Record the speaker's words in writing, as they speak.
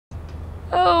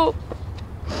Oh.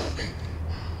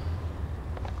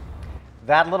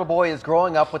 That little boy is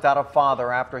growing up without a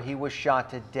father after he was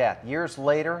shot to death. Years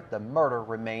later, the murder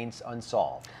remains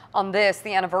unsolved. On this,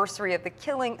 the anniversary of the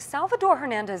killing, Salvador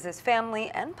Hernandez's family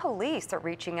and police are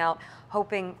reaching out,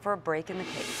 hoping for a break in the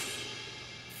case.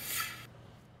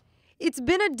 It's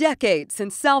been a decade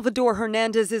since Salvador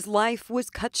Hernandez's life was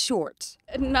cut short.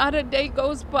 Not a day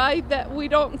goes by that we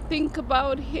don't think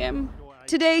about him.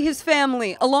 Today, his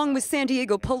family, along with San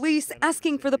Diego police,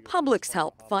 asking for the public's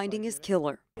help finding his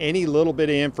killer. Any little bit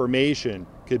of information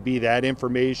could be that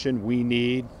information we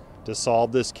need to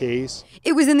solve this case.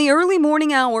 It was in the early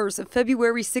morning hours of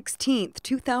February 16th,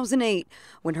 2008,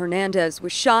 when Hernandez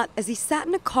was shot as he sat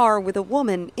in a car with a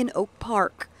woman in Oak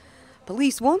Park.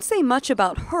 Police won't say much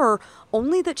about her,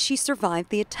 only that she survived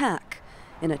the attack,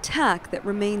 an attack that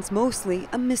remains mostly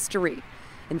a mystery.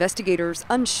 Investigators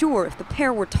unsure if the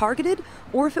pair were targeted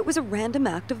or if it was a random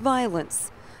act of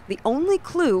violence. The only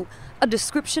clue, a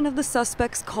description of the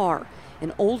suspect's car,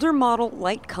 an older model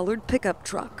light-colored pickup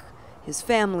truck. His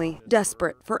family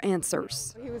desperate for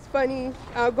answers. He was funny,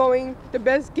 outgoing. The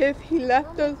best gift he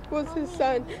left us was his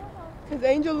son, because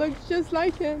Angel looks just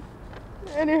like him.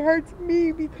 And it hurts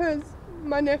me because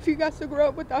my nephew got to grow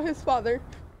up without his father.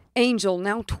 Angel,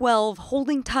 now 12,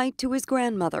 holding tight to his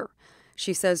grandmother.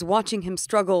 She says watching him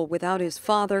struggle without his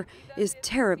father is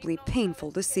terribly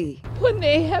painful to see. When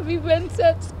they have events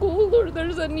at school or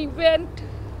there's an event,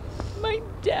 my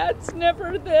dad's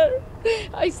never there.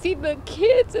 I see the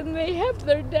kids and they have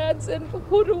their dads, and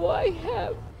who do I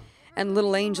have? And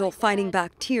little Angel fighting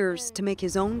back tears to make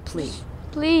his own plea.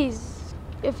 Please,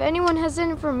 if anyone has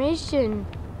information,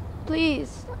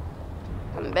 please,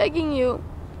 I'm begging you.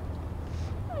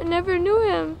 I never knew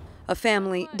him. A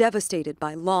family devastated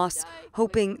by loss,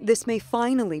 hoping this may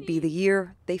finally be the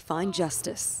year they find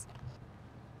justice.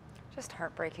 Just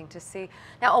heartbreaking to see.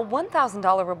 Now, a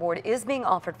 $1,000 reward is being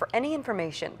offered for any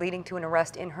information leading to an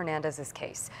arrest in Hernandez's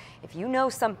case. If you know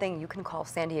something, you can call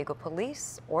San Diego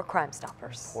Police or Crime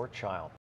Stoppers. Poor child.